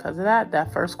because of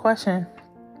that first question.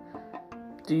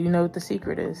 Do you know what the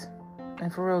secret is?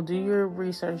 And for real, do your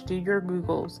research, do your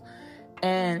Googles,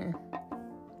 and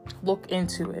look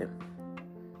into it.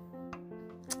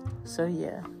 So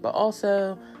yeah, but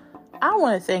also, I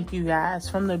want to thank you guys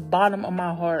from the bottom of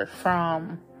my heart,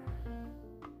 from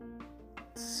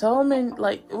so many,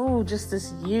 just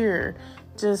this year,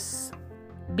 just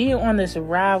being on this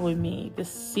ride with me, this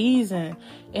season.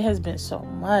 It has been so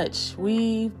much.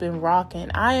 We've been rocking.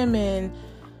 I am in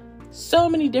so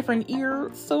many different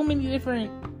ears, so many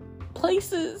different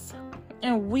places,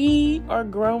 and we are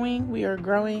growing. We are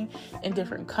growing in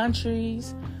different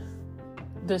countries.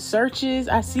 The searches,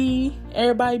 I see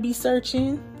everybody be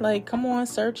searching. Like, come on,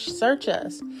 search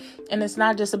us. And it's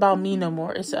not just about me no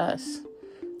more. It's us.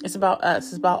 It's about us.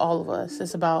 It's about all of us.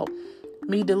 It's about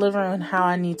me delivering how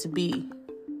I need to be.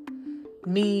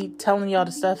 Me telling y'all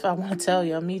the stuff I want to tell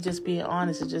y'all. Me just being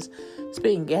honest and just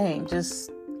spitting game. Just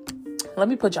let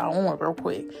me put y'all on real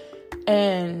quick.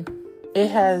 And it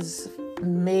has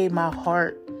made my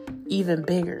heart even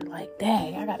bigger. Like,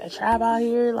 dang, I got a tribe out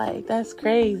here. Like, that's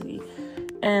crazy.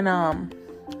 And, I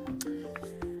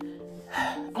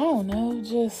don't know,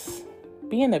 just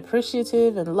being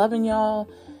appreciative and loving y'all.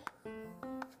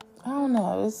 I don't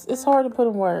know. It's hard to put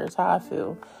in words how I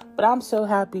feel. But I'm so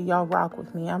happy y'all rock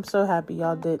with me. I'm so happy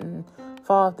y'all didn't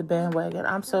fall off the bandwagon.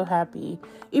 I'm so happy.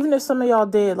 Even if some of y'all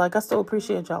did, I still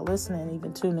appreciate y'all listening,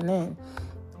 even tuning in.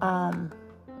 And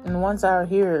the ones that are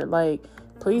here,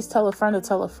 please tell a friend to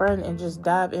tell a friend and just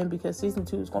dive in, because season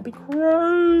 2 is going to be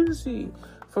crazy.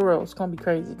 For real, it's going to be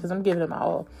crazy, because I'm giving it my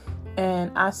all.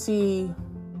 And I see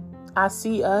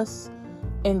us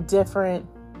on different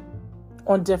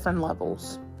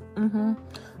levels.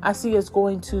 I see us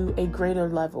going to a greater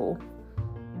level.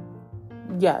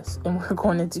 Yes, and we're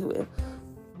going to do it.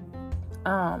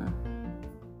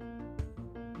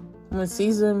 When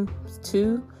season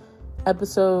 2,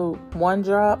 episode 1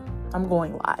 drop, I'm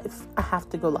going live. I have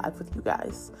to go live with you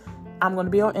guys. I'm going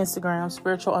to be on Instagram,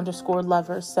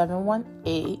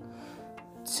 spiritual_lover718.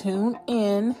 Tune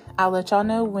in. I'll let y'all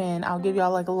know when. I'll give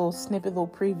y'all like a little snippet, little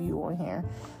preview on here.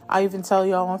 I'll even tell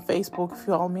y'all on Facebook, if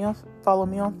you follow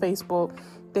me on Facebook,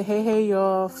 the Hey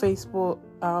Y'all Facebook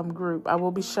group. I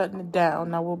will be shutting it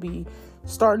down. I will be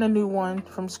starting a new one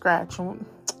from scratch.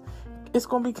 It's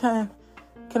going to be can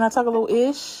I talk a little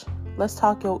ish? Let's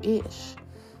talk your ish.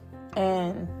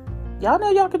 And y'all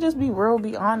know y'all could just be real,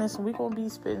 be honest. We're going to be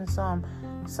spitting some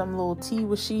little tea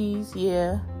with she's.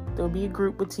 Yeah, there'll be a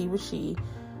group with tea with she.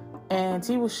 And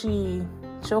tea with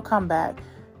she'll come back.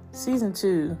 Season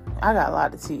 2, I got a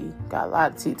lot of tea. Got a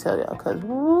lot of tea to tell y'all. Because,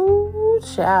 woo,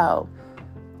 child.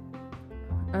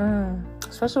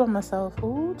 Especially with myself.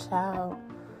 Ooh, child.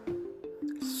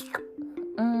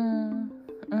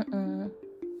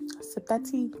 Sip that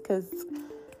tea. Because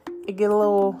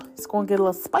it's going to get a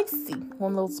little spicy.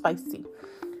 One little spicy.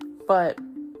 But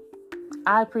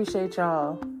I appreciate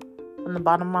y'all from the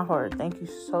bottom of my heart. Thank you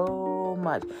so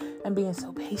much. And being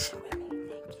so patient with me.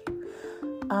 Thank you.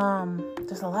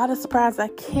 There's a lot of surprises. I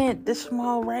can't dish them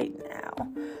all right now.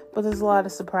 But there's a lot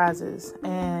of surprises.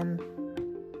 And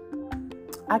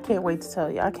I can't wait to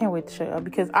tell you. I can't wait to show y'all.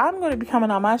 Because I'm going to be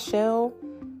coming on my shell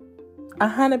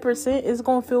 100%. It's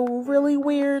going to feel really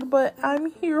weird. But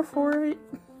I'm here for it.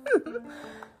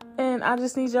 And I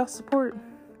just need y'all support.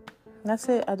 That's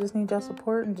it. I just need y'all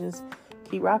support and just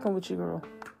keep rocking with you, girl.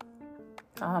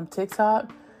 TikTok.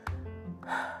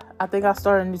 I think I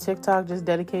started a new TikTok just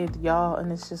dedicated to y'all,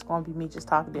 and it's just gonna be me just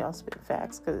talking to y'all, spitting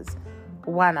facts. Cause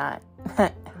why not?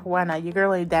 Why not? Your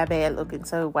girl ain't that bad looking,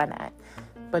 so why not?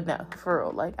 But no, for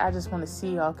real. Like, I just want to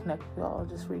see y'all, connect with y'all,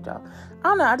 just read y'all. I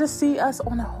don't know. I just see us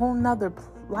on a whole nother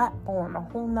platform, a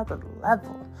whole nother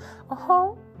level, a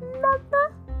whole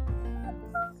nother.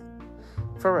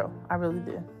 For real, I really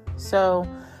do. So,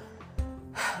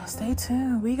 stay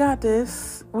tuned. We got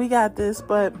this.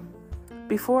 But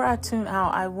before I tune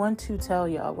out, I want to tell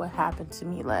y'all what happened to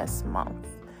me last month.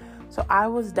 So, I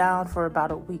was down for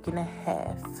about a week and a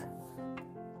half.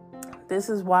 This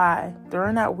is why,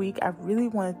 during that week, I really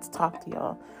wanted to talk to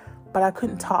y'all. But I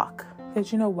couldn't talk.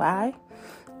 Because you know why?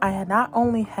 I had not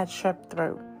only had strep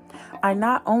throat. I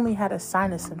not only had a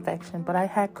sinus infection, but I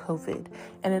had COVID.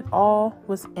 And it all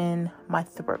was in my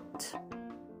throat.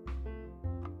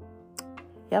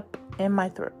 Yep, in my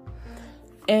throat.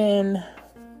 And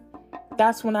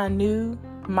that's when I knew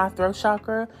my throat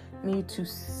chakra needed to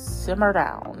simmer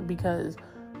down, because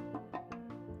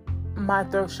my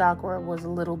throat chakra was a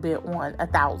little bit on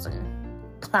 1,000.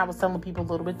 I was telling people a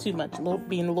little bit too much,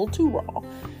 being a little too raw,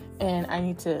 and I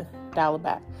need to dial it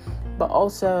back. But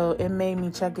also, it made me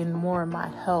check in more on my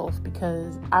health,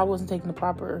 because I wasn't taking the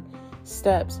proper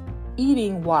steps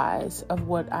eating wise of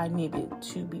what I needed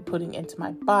to be putting into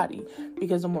my body,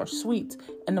 because the more sweets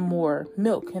and the more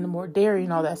milk and the more dairy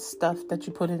and all that stuff that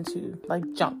you put into, like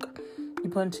junk, you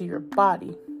put into your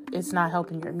body, it's not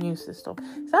helping your immune system.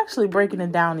 It's actually breaking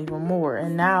it down even more,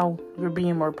 and now you're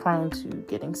being more prone to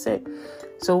getting sick.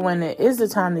 So when it is the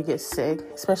time to get sick,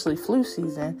 especially flu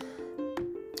season,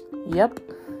 yep,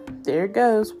 there it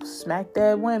goes, smack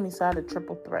that whammy side of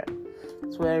triple threat.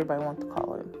 That's what everybody wants to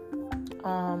call it.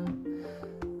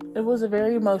 It was a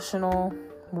very emotional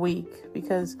week,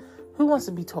 because who wants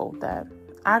to be told that?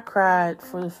 I cried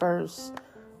for the first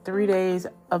 3 days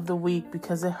of the week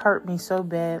because it hurt me so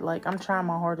bad. Like, I'm trying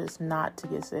my hardest not to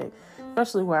get sick,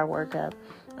 especially where I work at.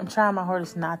 I'm trying my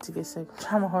hardest not to get sick. I'm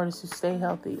trying my hardest to stay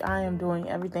healthy. I am doing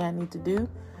everything I need to do,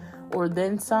 or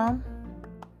then some,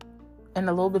 and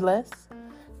a little bit less,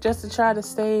 just to try to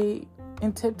stay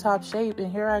in tip-top shape.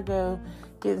 And here I go,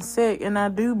 getting sick. And I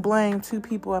do blame 2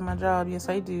 people at my job. Yes,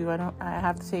 I do. I don't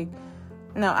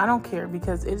care,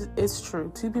 because it's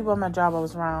true. 2 people at my job I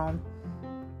was around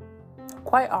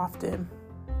quite often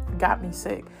got me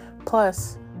sick.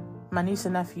 Plus, my niece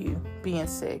and nephew being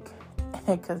sick,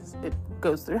 because it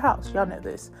goes through the house. Y'all know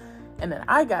this. And then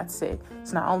I got sick.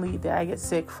 So not only did I get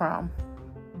sick from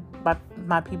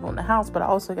my people in the house, but I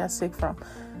also got sick from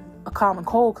a common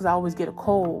cold, because I always get a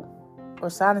cold or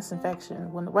sinus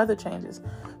infection when the weather changes.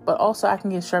 But also, I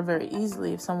can get strep very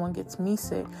easily if someone gets me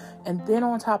sick. And then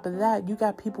on top of that, you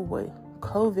got people with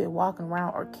COVID walking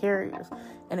around, or carriers.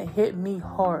 And it hit me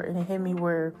hard. And it hit me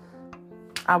where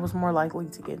I was more likely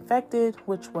to get infected,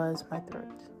 which was my throat.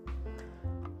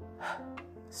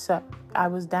 So I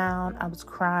was down. I was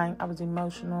crying. I was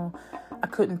emotional. I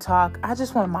couldn't talk. I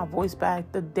just wanted my voice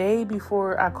back. The day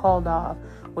before I called off,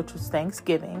 which was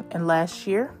Thanksgiving, and last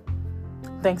year,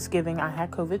 Thanksgiving, I had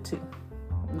COVID too.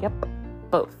 Yep,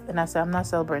 both. And I said, I'm not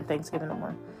celebrating Thanksgiving no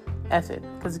more. F it,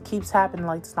 because it keeps happening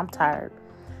like this. I'm tired.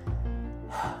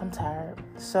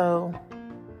 So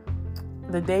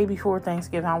the day before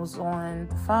Thanksgiving, I was on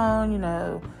the phone,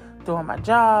 doing my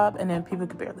job, and then people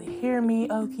could barely hear me.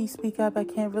 Oh, can you speak up? I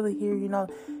can't really hear you.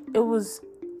 It was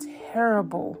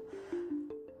terrible.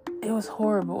 It was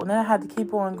horrible. And then I had to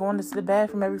keep on going to the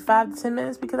bathroom every 5 to 10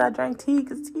 minutes because I drank tea,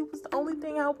 because tea was the only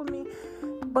thing helping me.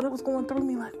 But it was going through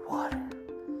me like water.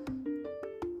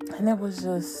 And it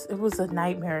was a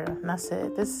nightmare. And I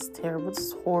said, this is terrible. This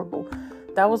is horrible.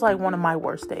 That was like one of my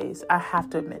worst days. I have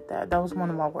to admit that. That was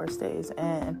one of my worst days.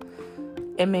 And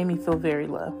it made me feel very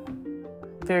low.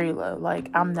 Very low. Like,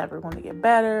 I'm never going to get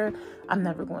better. I'm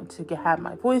never going to have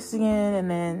my voice again. And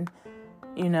then,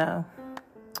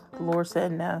 the Lord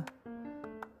said, no,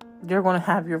 you're going to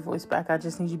have your voice back. I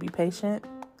just need you to be patient,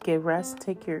 get rest,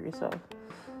 take care of yourself.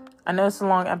 I know it's a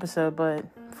long episode, but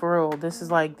for real, this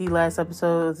is like the last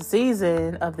episode of the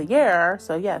season of the year.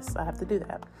 So yes, I have to do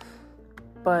that.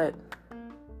 But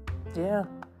yeah,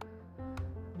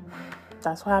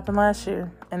 that's what happened last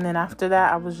year. And then after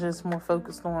that, I was just more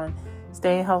focused on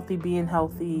staying healthy, being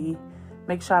healthy,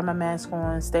 make sure I have my mask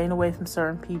on, staying away from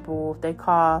certain people. If they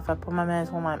cough, I put my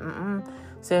mask on, like,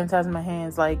 sanitizing my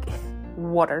hands like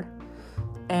water,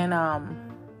 and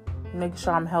making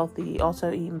sure I'm healthy,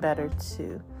 also eating better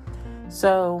too.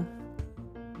 So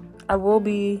I will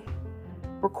be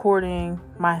recording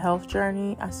my health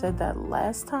journey. I said that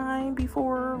last time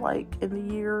before, like in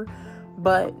the year,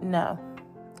 but no,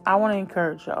 I want to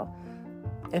encourage y'all.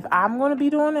 If I'm going to be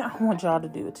doing it, I want y'all to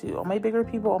do it too. All my bigger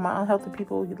people, all my unhealthy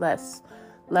people, less.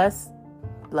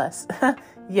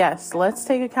 Yes, let's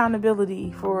take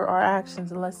accountability for our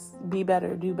actions, and let's be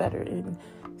better, do better, and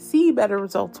see better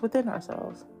results within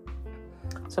ourselves.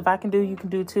 So if I can do, you can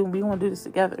do too, and we want to do this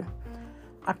together.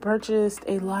 I purchased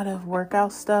a lot of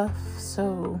workout stuff,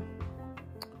 so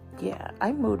yeah,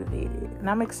 I'm motivated and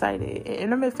I'm excited.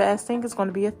 Intermittent fasting is going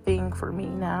to be a thing for me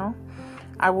now.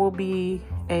 I will be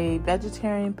a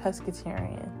vegetarian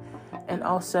pescatarian. And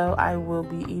also, I will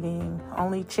be eating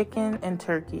only chicken and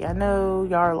turkey. I know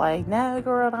y'all are like, no,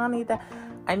 girl, I don't need that.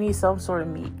 I need some sort of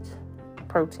meat,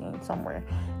 protein somewhere.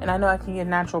 And I know I can get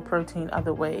natural protein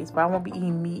other ways, but I won't be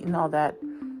eating meat and all that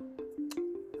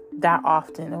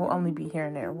often. It will only be here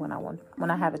and there when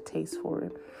I have a taste for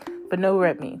it. But no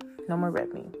red meat. No more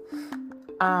red meat.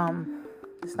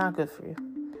 It's not good for you.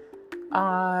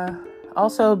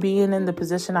 Also, being in the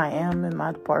position I am in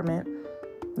my department,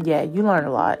 yeah, you learn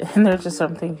a lot, and there's just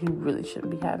some things you really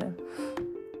shouldn't be having.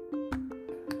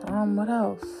 What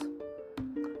else?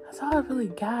 That's all I really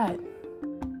got.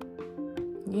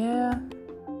 Yeah.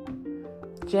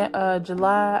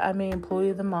 July, I made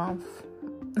Employee of the Month,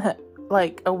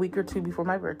 like a week or two before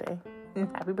my birthday.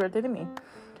 Happy birthday to me.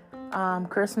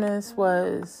 Christmas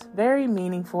was very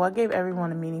meaningful. I gave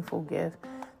everyone a meaningful gift.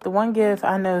 The one gift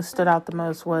I know stood out the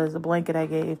most was a blanket I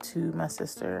gave to my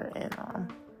sister, and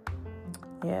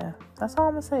yeah, that's all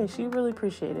I'm gonna say. She really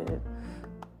appreciated it.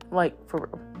 Like, for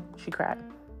real. She cried.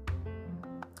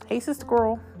 Hey, sister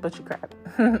girl, but she cried.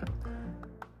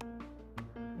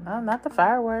 Not the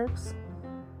fireworks.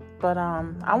 But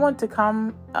I want to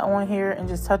come on here and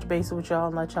just touch base with y'all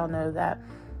and let y'all know that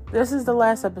this is the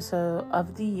last episode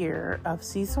of the year of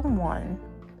season 1.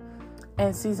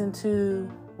 And season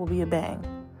 2 will be a bang.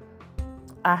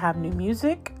 I have new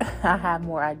music. I have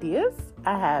more ideas.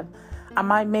 I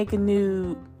might make a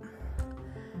new,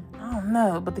 I don't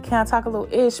know, but the Can I Talk a Little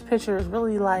Ish picture is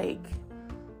really like,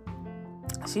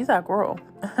 she's that girl.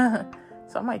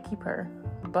 So I might keep her.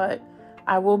 But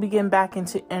I will be getting back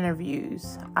into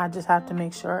interviews. I just have to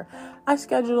make sure I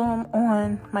schedule them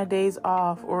on my days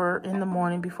off or in the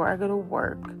morning before I go to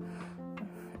work.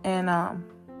 And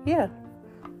yeah.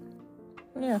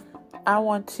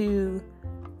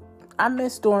 I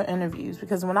miss doing interviews,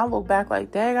 because when I look back,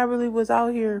 like, dang, I really was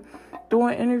out here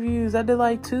doing interviews. I did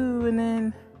like 2, and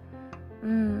then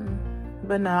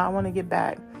but no, I want to get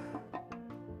back.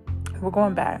 We're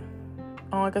going back.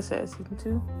 Like I said, season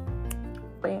 2.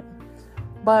 Bam.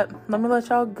 But let me let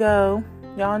y'all go.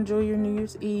 Y'all enjoy your New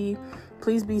Year's Eve.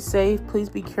 Please be safe. Please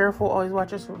be careful. Always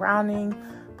watch your surroundings.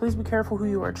 Please be careful who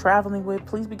you are traveling with.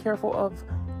 Please be careful of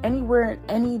anywhere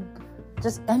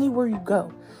you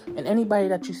go and anybody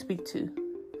that you speak to.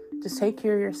 Just take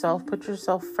care of yourself. Put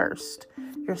yourself first.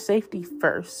 Your safety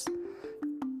first.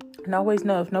 And always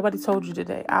know, if nobody told you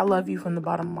today, I love you from the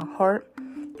bottom of my heart.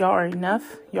 Y'all are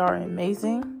enough. Y'all are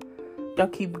amazing. Y'all Y'all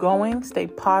keep going. Stay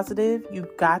positive. You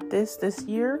got this. This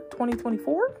year,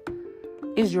 2024,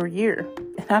 is your year.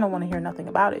 And I don't want to hear nothing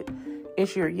about it.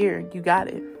 It's your year. You got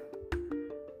it.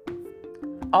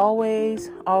 Always,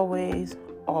 always,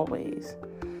 always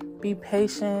be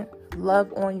patient.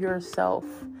 Love on yourself.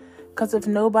 Because if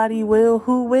nobody will,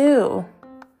 who will?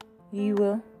 You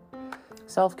will.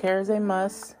 Self-care is a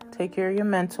must. Take care of your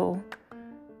mental.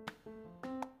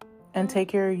 And take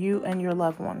care of you and your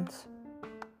loved ones.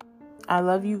 I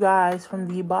love you guys from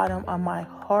the bottom of my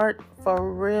heart.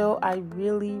 For real, I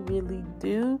really, really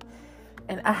do.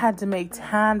 And I had to make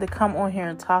time to come on here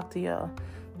and talk to y'all.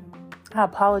 I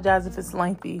apologize if it's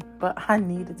lengthy, but I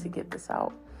needed to get this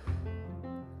out.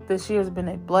 This year has been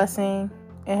a blessing.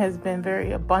 It has been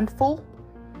very abundantful.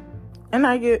 And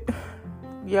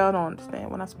y'all don't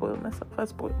understand when I spoil myself. I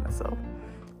spoil myself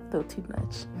a little too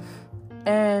much.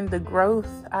 And the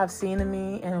growth I've seen in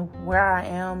me and where I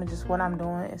am and just what I'm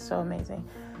doing is so amazing.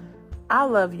 I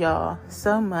love y'all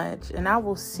so much. And I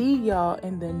will see y'all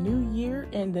in the new year,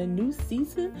 in the new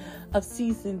season of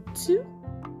season 2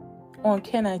 on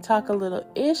Can I Talk a Little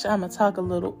Ish? I'm going to talk a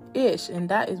little ish. And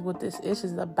that is what this ish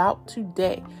is about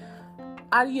today.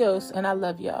 Adios. And I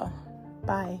love y'all.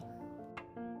 Bye.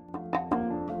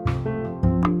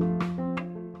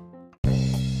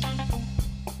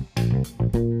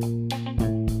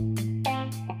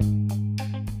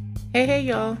 Hey,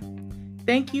 y'all.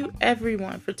 Thank you,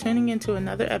 everyone, for tuning into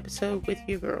another episode with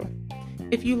your girl.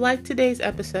 If you liked today's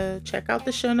episode, check out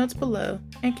the show notes below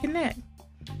and connect.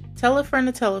 Tell a friend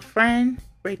to tell a friend,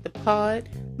 rate the pod,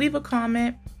 leave a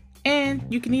comment, and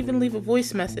you can even leave a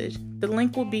voice message. The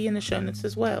link will be in the show notes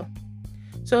as well.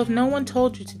 So if no one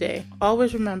told you today,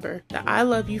 always remember that I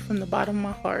love you from the bottom of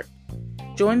my heart.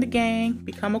 Join the gang,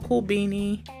 become a cool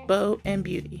beanie, bow, and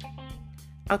beauty.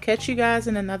 I'll catch you guys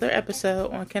in another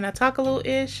episode on Can I Talk a Little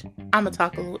Ish? I'ma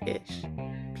talk a little ish.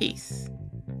 Peace.